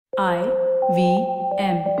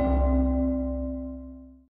IVM.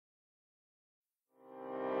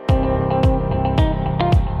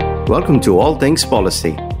 Welcome to All Things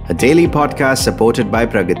Policy, a daily podcast supported by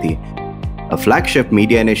Pragati, a flagship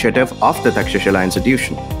media initiative of the Takshashila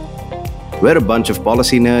Institution. We're a bunch of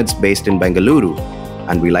policy nerds based in Bengaluru,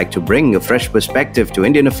 and we like to bring a fresh perspective to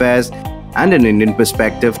Indian affairs and an Indian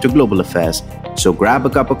perspective to global affairs. So grab a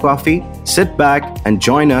cup of coffee, sit back, and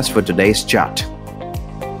join us for today's chat.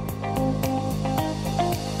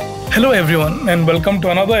 Hello everyone, and welcome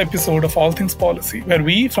to another episode of All Things Policy, where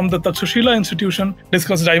we from the Takshashila Institution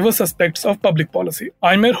discuss diverse aspects of public policy.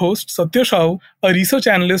 I'm your host, Satya Shahu, a research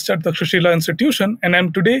analyst at the Takshashila Institution, and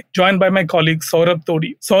I'm today joined by my colleague Saurabh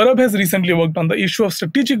Todi. Saurabh has recently worked on the issue of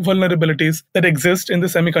strategic vulnerabilities that exist in the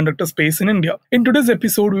semiconductor space in India. In today's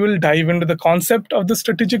episode, we will dive into the concept of the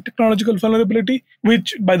strategic technological vulnerability,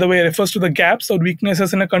 which, by the way, refers to the gaps or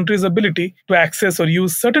weaknesses in a country's ability to access or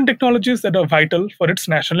use certain technologies that are vital for its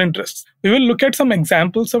national interests. We will look at some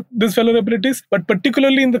examples of these vulnerabilities, but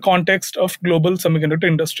particularly in the context of global semiconductor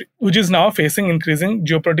industry, which is now facing increasing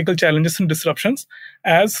geopolitical challenges and disruptions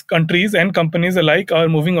as countries and companies alike are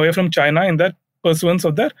moving away from China in their pursuance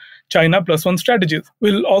of their China plus one strategies.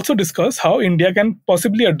 We'll also discuss how India can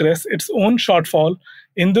possibly address its own shortfall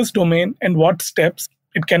in this domain and what steps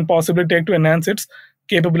it can possibly take to enhance its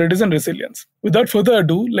capabilities and resilience. Without further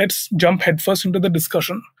ado, let's jump headfirst into the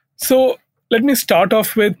discussion. So, let me start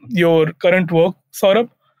off with your current work, Saurabh.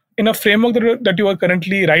 In a framework that you are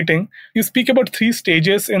currently writing, you speak about 3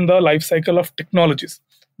 stages in the life cycle of technologies.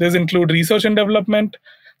 These include research and development,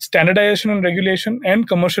 standardization and regulation, and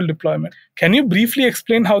commercial deployment. Can you briefly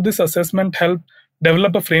explain how this assessment helped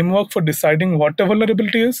develop a framework for deciding what a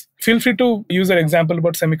vulnerability is? Feel free to use an example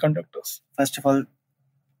about semiconductors. First of all,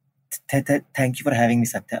 thank you for having me,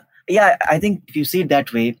 Satya. Yeah, I think if you see it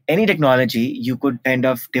that way, any technology, you could kind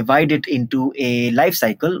of divide it into a life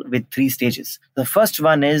cycle with 3 stages. The first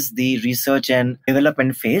one is the research and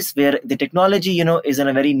development phase, where the technology, is in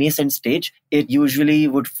a very nascent stage. It usually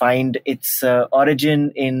would find its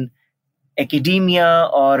origin in academia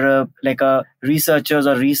or researchers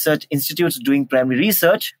or research institutes doing primary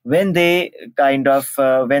research. When they when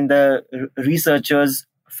the researchers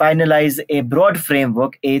finalize a broad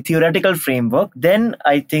framework, a theoretical framework, then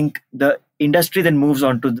I think the industry then moves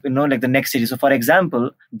on to the next stage. So for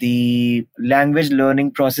example, the language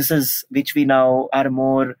learning processes which we now are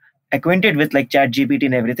more acquainted with, like ChatGPT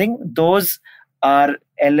and everything, those are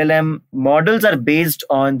LLM models are based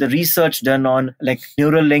on the research done on like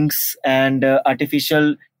neural links and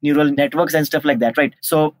artificial neural networks and stuff like that, right?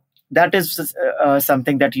 So that is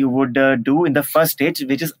something that you would do in the first stage,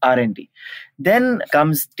 which is R&D. Then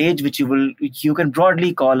comes stage which you can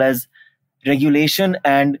broadly call as regulation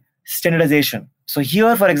and standardization. So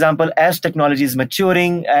here, for example, as technology is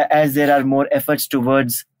maturing, as there are more efforts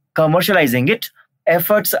towards commercializing it,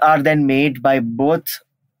 efforts are then made by both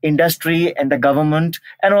industry and the government,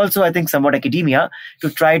 and also I think somewhat academia, to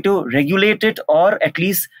try to regulate it or at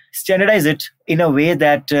least standardize it in a way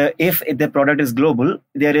that if the product is global,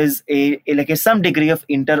 there is some degree of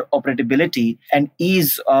interoperability and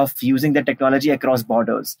ease of using the technology across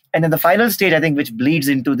borders. And then the final stage, I think, which bleeds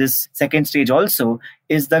into this second stage also,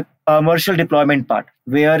 is the commercial deployment part,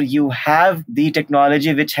 where you have the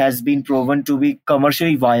technology which has been proven to be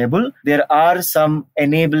commercially viable. There are some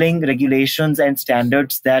enabling regulations and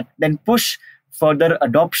standards that then push further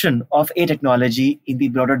adoption of a technology in the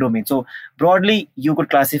broader domain. So broadly, you could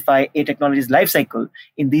classify a technology's life cycle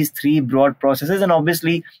in these 3 broad processes. And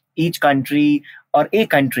obviously, each country or a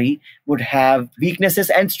country would have weaknesses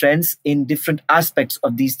and strengths in different aspects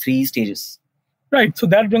of these 3 stages. Right. So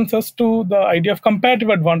that brings us to the idea of comparative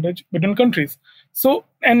advantage between countries. So,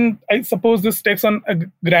 and I suppose this takes on a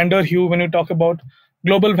grander hue when you talk about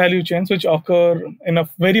global value chains, which occur in a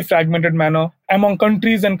very fragmented manner among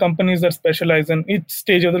countries and companies that specialize in each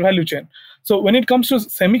stage of the value chain. So when it comes to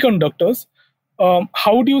semiconductors,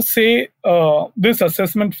 how do you say this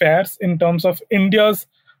assessment fares in terms of India's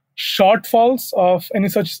shortfalls of any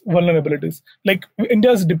such vulnerabilities, like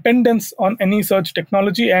India's dependence on any such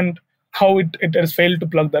technology and how it has failed to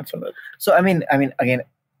plug that vulnerability? So I mean, again,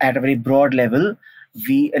 at a very broad level,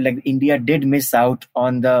 India did miss out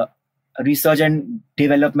on the research and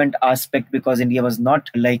development aspect because India was not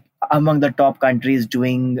among the top countries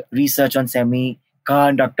doing research on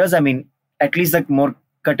semiconductors. I mean, at least the more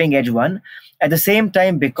cutting edge one. At the same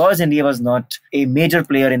time, because India was not a major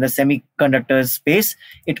player in the semiconductor space,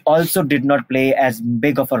 it also did not play as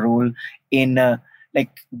big of a role in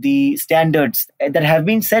the standards that have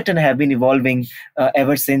been set and have been evolving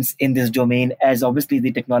ever since in this domain, as obviously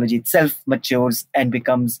the technology itself matures and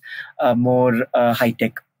becomes more high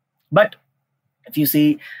tech. But if you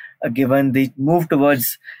see, given the move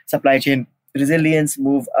towards supply chain resilience,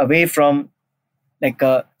 move away from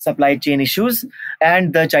supply chain issues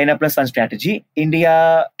and the China Plus One strategy,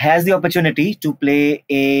 India has the opportunity to play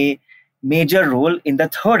a major role in the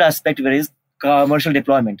third aspect, where is commercial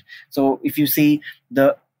deployment. So if you see,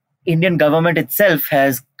 the Indian government itself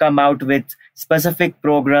has come out with specific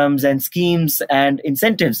programs and schemes and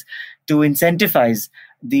incentives to incentivize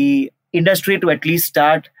the industry to at least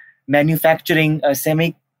start manufacturing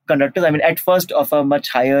semiconductors. I mean, at first of a much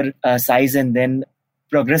higher size, and then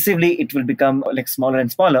progressively it will become smaller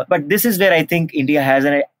and smaller. But this is where I think India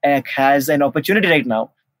has an opportunity right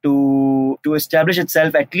now to establish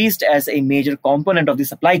itself at least as a major component of the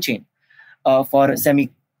supply chain for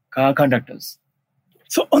semiconductors.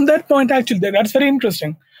 So on that point, actually, that's very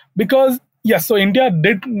interesting because, yes, so India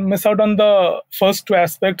did miss out on the first two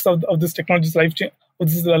aspects of this technology's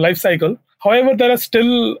life cycle. However, there are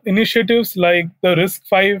still initiatives like the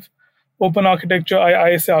RISC-V open architecture,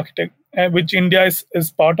 ISA architect, which India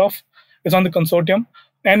is part of, is on the consortium.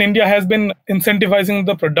 And India has been incentivizing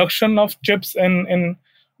the production of chips in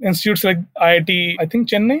institutes like IIT, I think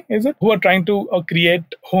Chennai, is it? Who are trying to create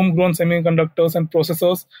homegrown semiconductors and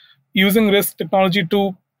processors using RISC technology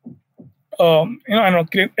to,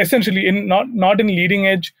 create essentially not in leading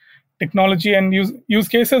edge technology and use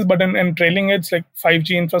cases, but in trailing edge like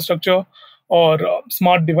 5G infrastructure or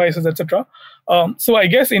smart devices, etc. So I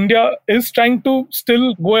guess India is trying to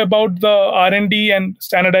still go about the R&D and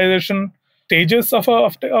standardization stages of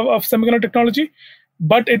semiconductor technology,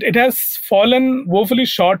 but it has fallen woefully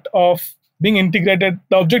short of being integrated,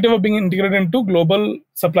 the objective of being integrated into global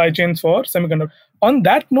supply chains for semiconductors. On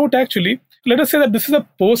that note, actually, let us say that this is a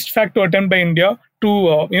post-facto attempt by India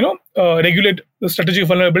to regulate the strategic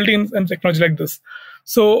vulnerability in technology like this.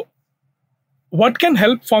 So what can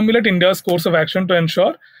help formulate India's course of action to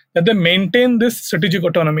ensure that they maintain this strategic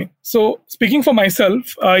autonomy? So speaking for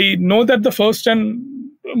myself, I know that the first and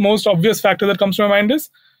most obvious factor that comes to my mind is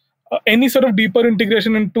any sort of deeper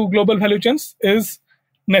integration into global value chains is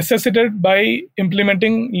necessitated by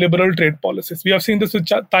implementing liberal trade policies. We have seen this with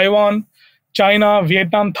Taiwan, China,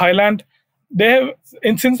 Vietnam, Thailand. They have,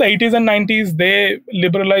 since the 80s and 90s, they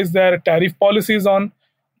liberalized their tariff policies on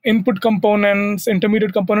input components,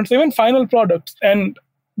 intermediate components, even final products. And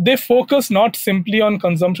they focus not simply on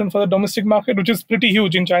consumption for the domestic market, which is pretty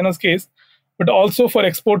huge in China's case, but also for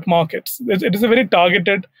export markets. It is a very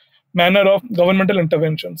targeted manner of governmental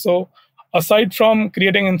intervention. So aside from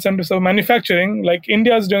creating incentives for manufacturing, like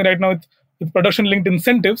India is doing right now with production-linked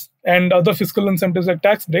incentives and other fiscal incentives like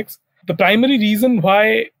tax breaks, the primary reason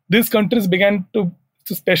why these countries began to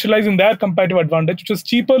specialize in their competitive advantage, which is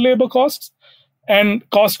cheaper labor costs and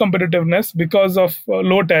cost competitiveness because of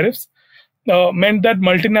low tariffs, meant that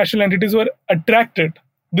multinational entities were attracted.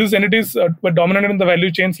 These entities were dominant in the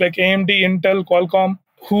value chains like AMD, Intel, Qualcomm,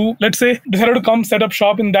 who, let's say, decided to come set up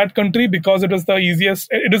shop in that country because it is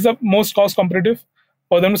the most cost competitive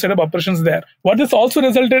for them to set up operations there. What this also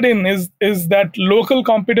resulted in is that local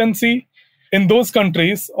competency in those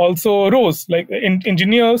countries also rose, like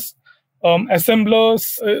engineers,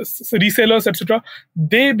 assemblers, resellers, etc.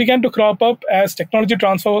 They began to crop up as technology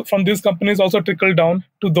transfer from these companies also trickled down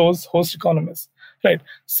to those host economies, right?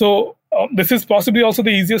 So this is possibly also the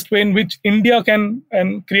easiest way in which India can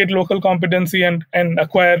create local competency and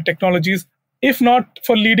acquire technologies, if not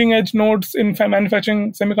for leading edge nodes in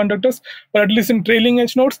manufacturing semiconductors, but at least in trailing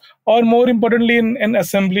edge nodes, or more importantly in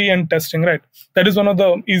assembly and testing, right? That is one of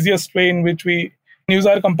the easiest way in which we use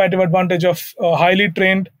our competitive advantage of highly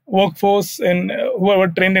trained workforce and who are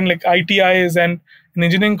trained in like ITIs and in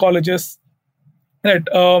engineering colleges, right?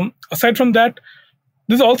 Aside from that,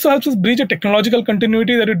 this also helps us bridge a technological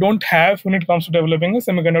continuity that we don't have when it comes to developing a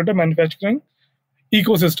semiconductor manufacturing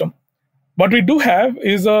ecosystem. What we do have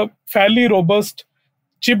is a fairly robust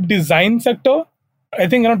chip design sector. I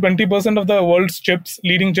think around 20% of the world's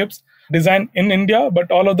leading chips, designed in India,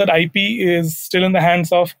 but all of that IP is still in the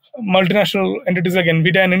hands of multinational entities like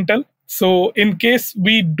NVIDIA and Intel. So in case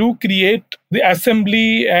we do create the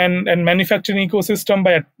assembly and manufacturing ecosystem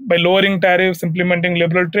by lowering tariffs, implementing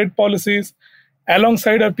liberal trade policies,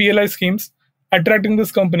 alongside our PLI schemes, attracting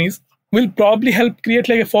these companies, will probably help create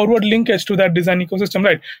like a forward linkage to that design ecosystem,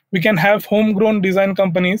 right? We can have homegrown design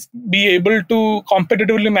companies be able to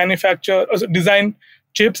competitively manufacture, design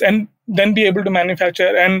chips and then be able to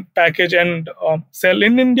manufacture and package and sell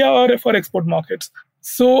in India or for export markets.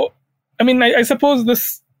 So, I mean, I suppose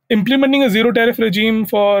this implementing a zero tariff regime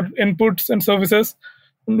for inputs and services,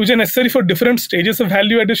 which are necessary for different stages of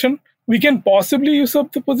value addition, we can possibly use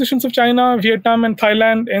up the positions of China, Vietnam, and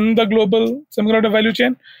Thailand in the global semiconductor value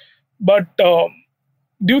chain. But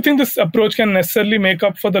do you think this approach can necessarily make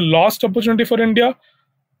up for the lost opportunity for India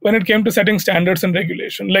when it came to setting standards and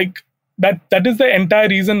regulation? Like that is the entire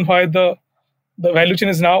reason why the value chain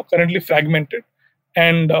is now currently fragmented.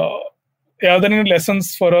 And are there any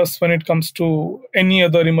lessons for us when it comes to any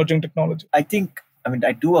other emerging technology? I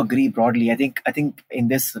do agree broadly. I think in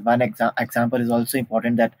this one example is also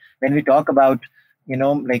important that when we talk about,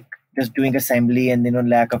 like just doing assembly and,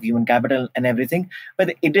 lack of human capital and everything,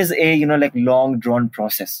 but it is a, like long drawn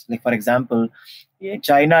process. Like, for example,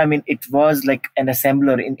 China, it was like an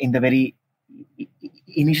assembler in the very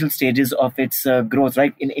initial stages of its growth,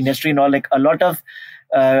 right? In industry and all, like a lot of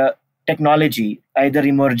technology, either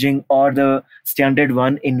emerging or the standard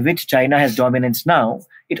one in which China has dominance now,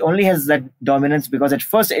 it only has that dominance because at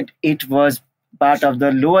first it was part of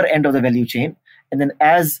the lower end of the value chain. And then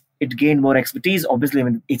as it gained more expertise, obviously,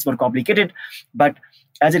 it's more complicated, but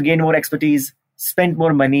as it gained more expertise, spent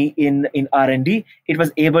more money in R&D, it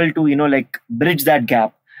was able to, like bridge that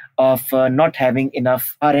gap of not having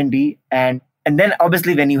enough R&D. And then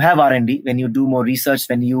obviously when you have R&D, when you do more research,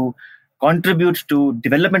 when you contribute to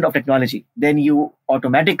development of technology, then you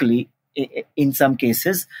automatically, in some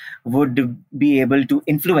cases, would be able to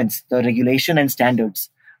influence the regulation and standards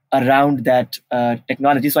around that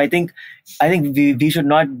technology. So I think we should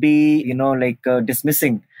not be,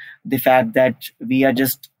 dismissing the fact that we are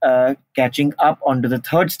just catching up onto the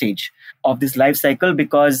third stage of this life cycle,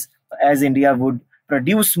 because as India would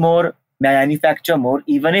produce more, manufacture more,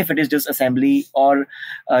 even if it is just assembly or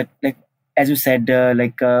as you said,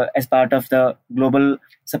 as part of the global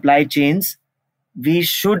supply chains, we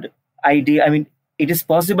should it is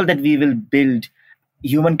possible that we will build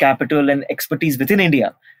human capital and expertise within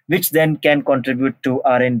India, which then can contribute to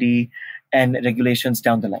R&D and regulations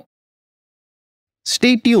down the line.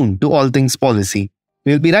 Stay tuned to All Things Policy.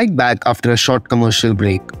 We'll be right back after a short commercial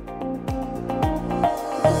break.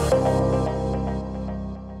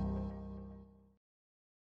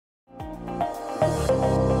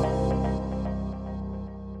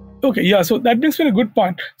 Okay, yeah, so that brings me to a good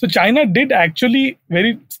point. So China did actually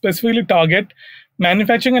very specifically target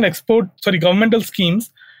manufacturing and governmental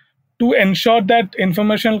schemes to ensure that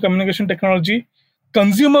information and communication technology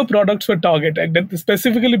consumer products were targeted. That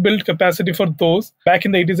specifically built capacity for those back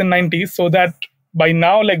in the 80s and 90s, so that by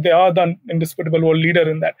now, like, they are the indisputable world leader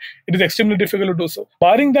in that. It is extremely difficult to do so.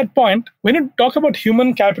 Barring that point, when you talk about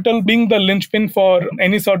human capital being the linchpin for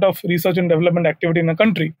any sort of research and development activity in a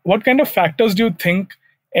country, what kind of factors do you think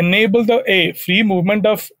enable the free movement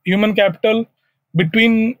of human capital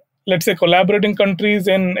between, let's say, collaborating countries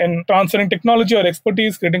and transferring technology or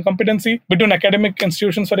expertise, creating competency between academic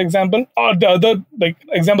institutions, for example? Or the other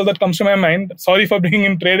example that comes to my mind, sorry for bringing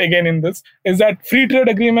in trade again in this, is that free trade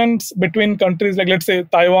agreements between countries like, let's say,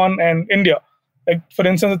 Taiwan and India. Like, for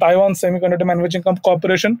instance, the Taiwan Semiconductor Manufacturing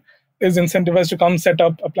Corporation is incentivized to come set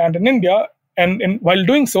up a plant in India. And while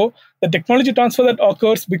doing so, the technology transfer that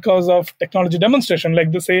occurs because of technology demonstration,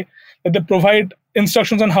 like they say that they provide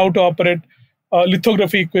instructions on how to operate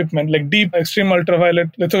lithography equipment, like deep, extreme ultraviolet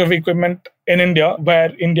lithography equipment in India,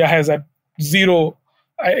 where India has had zero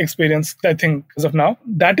experience, I think, as of now.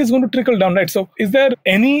 That is going to trickle down, right? So is there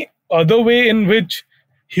any other way in which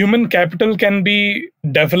human capital can be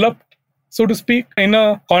developed, so to speak, in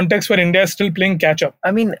a context where India is still playing catch-up?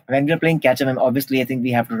 When we're playing catch-up, obviously I think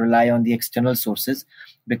we have to rely on the external sources,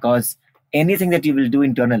 because anything that you will do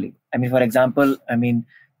internally, for example,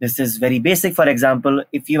 this is very basic. For example,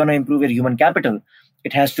 if you want to improve your human capital,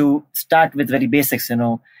 it has to start with very basics,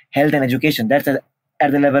 health and education. That's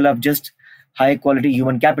at the level of just high quality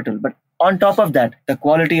human capital. But on top of that, the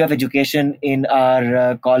quality of education in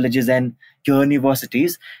our colleges and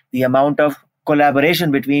universities, the amount of collaboration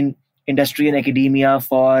between industry and academia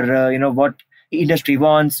for what industry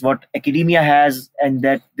wants, what academia has, and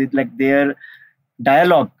that their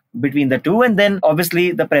dialogue between the two. And then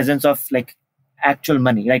obviously the presence of actual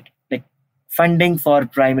money, right? Like funding for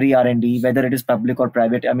primary R&D, whether it is public or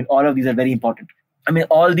private. All of these are very important.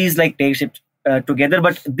 All these take shape together,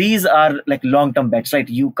 but these are long-term bets, right?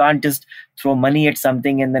 You can't just throw money at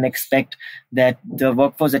something and then expect that the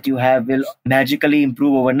workforce that you have will magically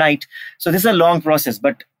improve overnight. So this is a long process,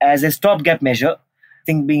 but as a stopgap measure, I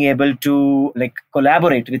think being able to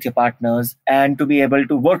collaborate with your partners and to be able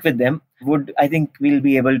to work with them we'll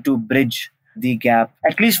be able to bridge the gap,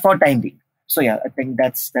 at least for time being. So yeah, I think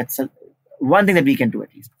that's one thing that we can do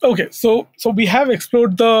at least. Okay, so we have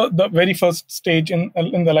explored the very first stage in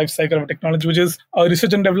the life cycle of technology, which is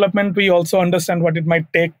research and development. We also understand what it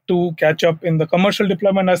might take to catch up in the commercial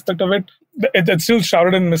deployment aspect of it. It's still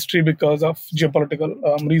shrouded in mystery because of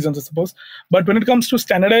geopolitical reasons, I suppose. But when it comes to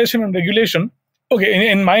standardization and regulation,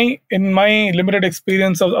 Okay, in my limited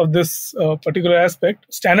experience of this particular aspect,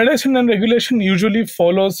 standardization and regulation usually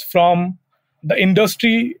follows from the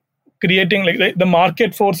industry creating, like the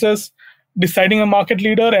market forces deciding a market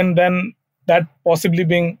leader, and then that possibly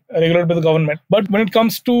being regulated by the government. But when it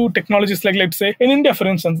comes to technologies like, let's say, in India, for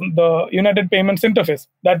instance, the United Payments Interface,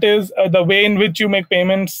 that is the way in which you make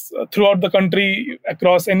payments throughout the country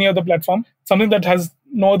across any other platform, something that has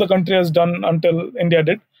no other country has done until India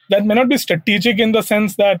did. That may not be strategic in the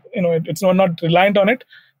sense that it's not reliant on it,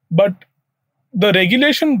 but the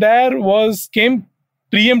regulation there was came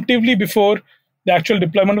preemptively before the actual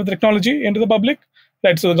deployment of the technology into the public.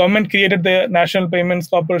 Right, so the government created the National Payments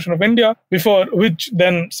Corporation of India, before which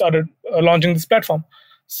then started launching this platform.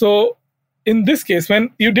 So in this case, when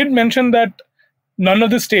you did mention that none of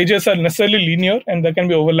the stages are necessarily linear and there can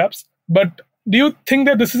be overlaps, but do you think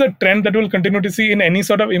that this is a trend that we'll continue to see in any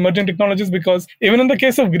sort of emerging technologies? Because even in the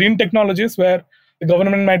case of green technologies, where the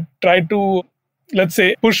government might try to, let's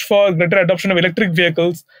say, push for greater adoption of electric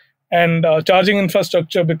vehicles and charging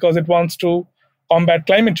infrastructure because it wants to combat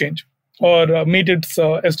climate change or meet its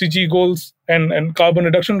SDG goals and carbon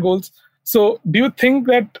reduction goals. So do you think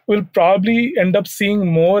that we'll probably end up seeing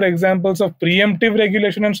more examples of preemptive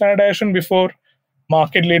regulation and standardization before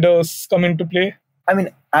market leaders come into play? I mean,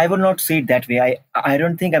 I would not say it that way. I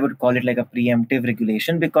don't think I would call it like a preemptive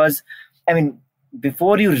regulation, because, I mean,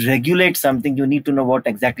 before you regulate something, you need to know what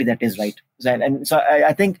exactly that is, right? And so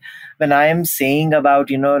I think when I am saying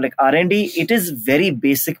about, like R&D, it is very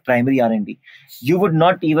basic primary R&D. You would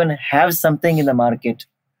not even have something in the market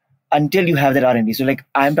until you have that R&D. So like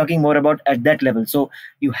I'm talking more about at that level. So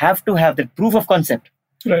you have to have that proof of concept.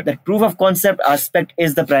 Right. That proof of concept aspect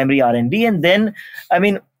is the primary R&D. And then, I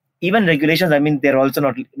mean, even regulations, I mean, they're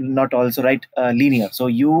also not also right linear. So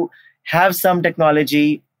you have some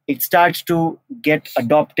technology, it starts to get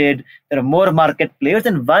adopted. There are more market players,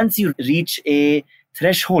 and once you reach a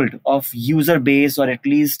threshold of user base or at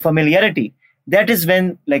least familiarity, that is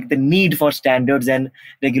when like the need for standards and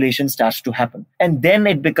regulation starts to happen. And then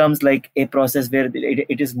it becomes like a process where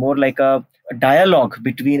it is more like a dialogue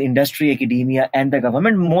between industry, academia, and the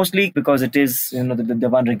government, mostly because it is the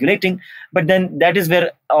one regulating. But then that is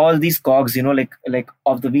where all these cogs, like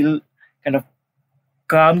of the wheel kind of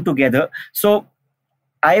come together. So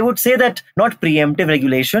I would say that not preemptive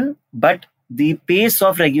regulation, but the pace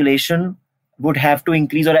of regulation would have to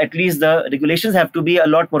increase, or at least the regulations have to be a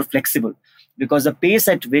lot more flexible, because the pace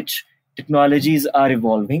at which technologies are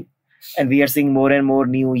evolving, and we are seeing more and more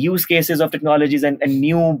new use cases of technologies and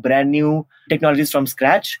new brand new technologies from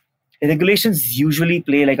scratch, regulations usually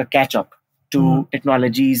play like a catch up to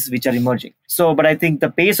technologies which are emerging. So, but I think the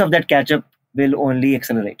pace of that catch up will only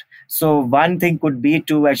accelerate. So one thing could be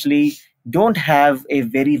to actually don't have a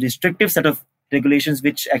very restrictive set of regulations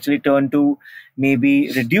which actually turn to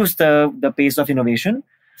maybe reduce the pace of innovation,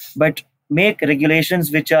 but make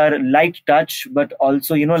regulations which are light touch, but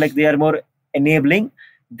also, like they are more enabling.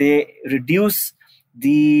 They reduce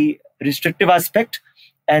the restrictive aspect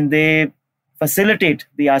and they facilitate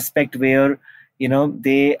the aspect where,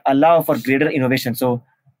 they allow for greater innovation. So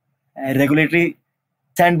regulatory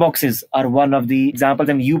sandboxes are one of the examples,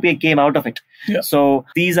 and UPA came out of it. Yeah. So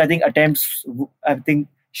these, I think, attempts, I think,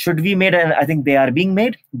 should be made, and I think they are being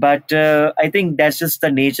made. But I think that's just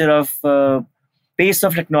the nature of pace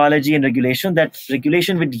of technology and regulation, that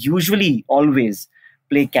regulation would usually always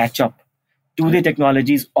play catch up to the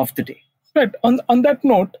technologies of the day. Right. On that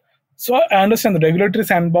note, so I understand the regulatory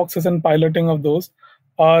sandboxes and piloting of those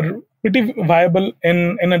are pretty viable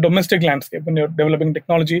in a domestic landscape when you're developing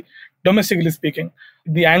technology, domestically speaking.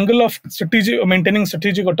 The angle of maintaining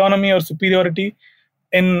strategic autonomy or superiority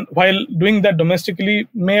while doing that domestically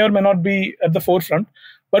may or may not be at the forefront.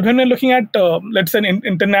 But when we're looking at, let's say, an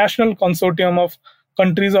international consortium of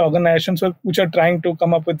countries or organizations which are trying to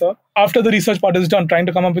come up with after the research part is done, trying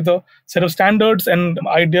to come up with a set of standards and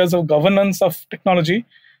ideas of governance of technology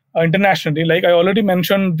internationally. Like I already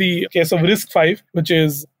mentioned the case of RISC-V, which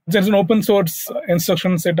is an open source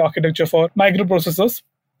instruction set architecture for microprocessors.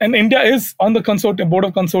 And India is on the board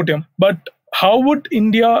of consortium. But how would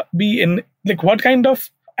India be what kind of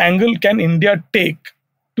angle can India take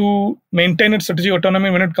to maintain its strategic autonomy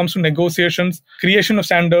when it comes to negotiations, creation of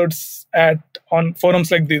standards on forums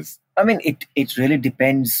like this? I mean, it really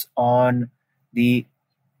depends on the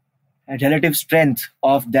relative strength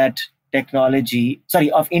of that technology,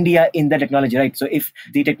 of India in the technology, right? So if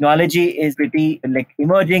the technology is pretty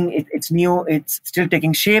emerging, it's new, it's still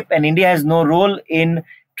taking shape, and India has no role in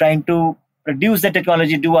trying to produce the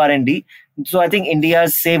technology, do R&D. So I think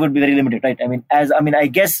India's say would be very limited, right? I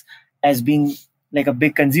guess as being like a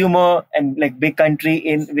big consumer and like big country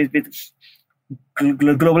with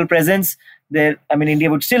global presence, there, I mean, India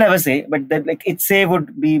would still have a say, but that, like, its say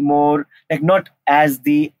would be more like not as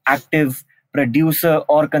the active producer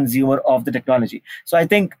or consumer of the technology. So I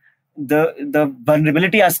think the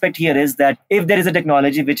vulnerability aspect here is that if there is a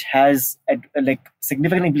technology which has like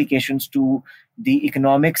significant implications to the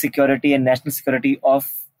economic security and national security of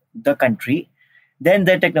the country, then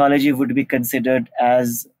that technology would be considered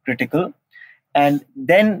as critical, and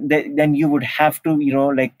then you would have to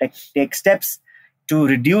like take steps to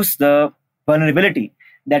reduce the vulnerability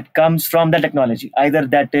that comes from the technology, either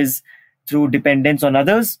that is through dependence on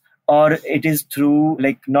others, or it is through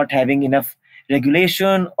like not having enough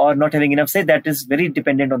regulation or not having enough say. That is very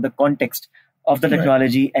dependent on the context of the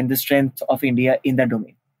technology and the strength of India in that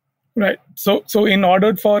domain. Right. So in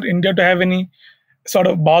order for India to have any sort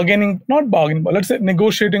of not bargaining, but let's say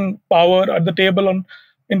negotiating power at the table on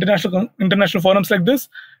international forums like this,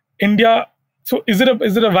 India. So is it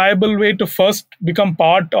a viable way to first become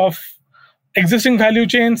part of existing value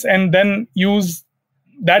chains and then use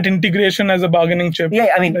that integration as a bargaining chip? Yeah,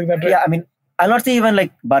 I mean, like that, right? yeah, I mean, I'll not say even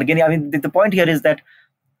like bargaining. I mean, the point here is that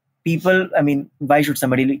people, I mean, why should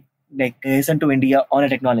somebody like listen to India on a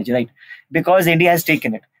technology, right? Because India has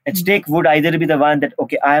taken it. At stake would either be the one that,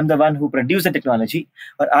 okay, I am the one who produced the technology,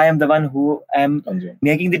 or I am the one who am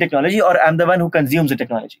making the technology, or I'm the one who consumes the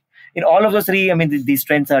technology. In all of those three, I mean, these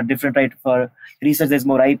trends are different, right? For research, there's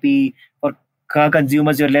more IP. For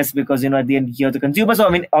consumers, you're less, because, at the end, you're the consumer. So, I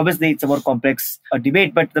mean, obviously, it's a more complex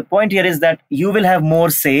debate. But the point here is that you will have more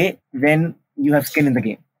say when you have skin in the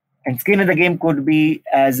game. And skin in the game could be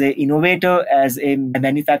as an innovator, as a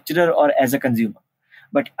manufacturer, or as a consumer.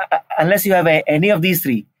 But unless you have any of these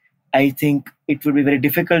three, I think it would be very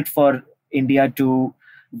difficult for India to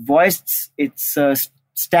voice its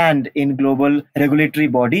stand in global regulatory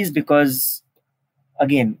bodies, because,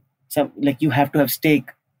 again, you have to have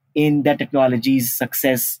stake in that technology's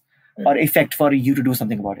success or effect for you to do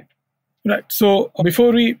something about it. Right. So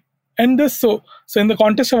before we end this, so in the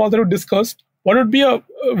context of all that we discussed, what would be a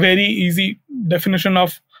very easy definition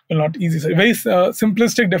of, well, not easy, sorry, very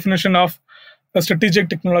simplistic definition of a strategic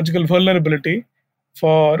technological vulnerability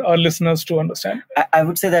for our listeners to understand? I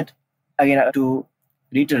would say that, again, to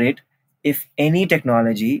reiterate, if any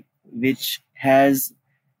technology which has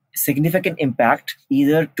significant impact,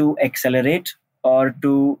 either to accelerate or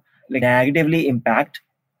to negatively impact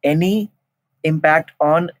any impact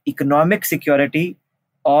on economic security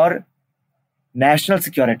or national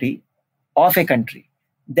security of a country,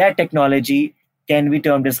 that technology can be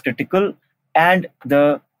termed as critical, and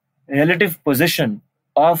the relative position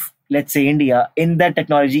of, let's say, India in that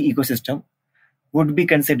technology ecosystem would be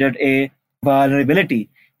considered a vulnerability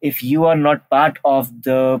if you are not part of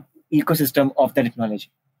the ecosystem of the technology.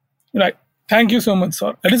 Right. Thank you so much,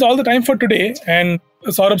 sir. That is all the time for today. And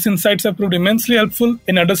Saurabh's insights have proved immensely helpful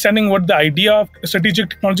in understanding what the idea of strategic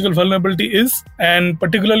technological vulnerability is, and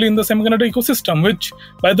particularly in the semiconductor ecosystem, which,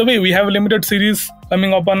 by the way, we have a limited series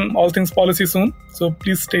coming up on All Things Policy soon. So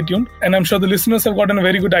please stay tuned. And I'm sure the listeners have gotten a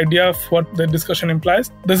very good idea of what the discussion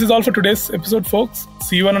implies. This is all for today's episode, folks.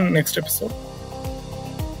 See you on the next episode.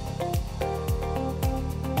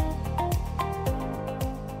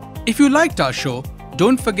 If you liked our show,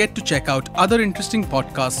 don't forget to check out other interesting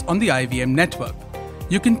podcasts on the IVM network.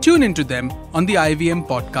 You can tune into them on the IVM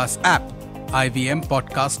Podcast app,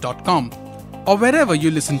 ivmpodcast.com, or wherever you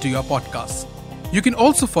listen to your podcasts. You can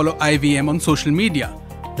also follow IVM on social media.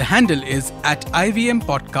 The handle is @IVM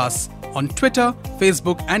Podcasts on Twitter,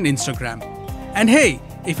 Facebook, and Instagram. And hey,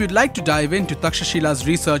 if you'd like to dive into Takshashila's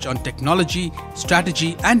research on technology,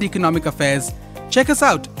 strategy, and economic affairs, check us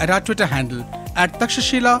out at our Twitter handle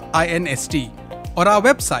 @TakshashilaINST or our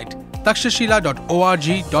website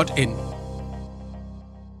takshashila.org.in.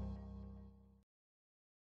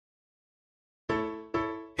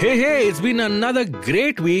 Hey, it's been another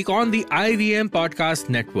great week on the IVM Podcast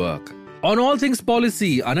Network. On All Things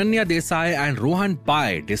Policy, Ananya Desai and Rohan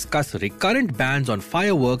Pai discuss recurrent bans on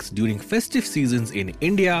fireworks during festive seasons in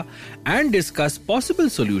India and discuss possible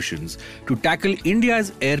solutions to tackle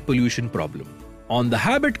India's air pollution problem. On the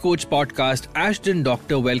Habit Coach podcast, Ashton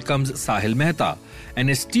Doctor welcomes Sahil Mehta, an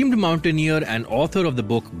esteemed mountaineer and author of the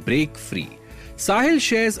book Break Free. Sahil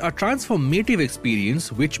shares a transformative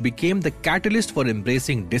experience which became the catalyst for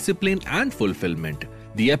embracing discipline and fulfillment.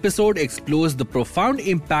 The episode explores the profound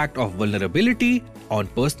impact of vulnerability on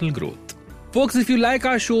personal growth. Folks, if you like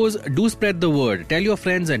our shows, do spread the word. Tell your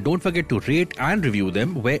friends and don't forget to rate and review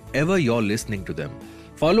them wherever you're listening to them.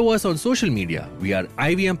 Follow us on social media. We are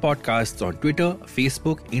IVM Podcasts on Twitter,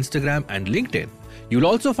 Facebook, Instagram, and LinkedIn. You'll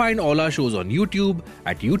also find all our shows on YouTube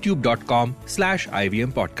at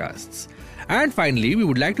youtube.com/IVM Podcasts. And finally, we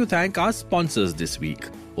would like to thank our sponsors this week: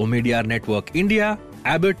 Omidyar Network India,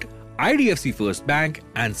 Abbott, IDFC First Bank,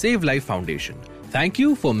 and Save Life Foundation. Thank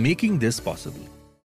you for making this possible.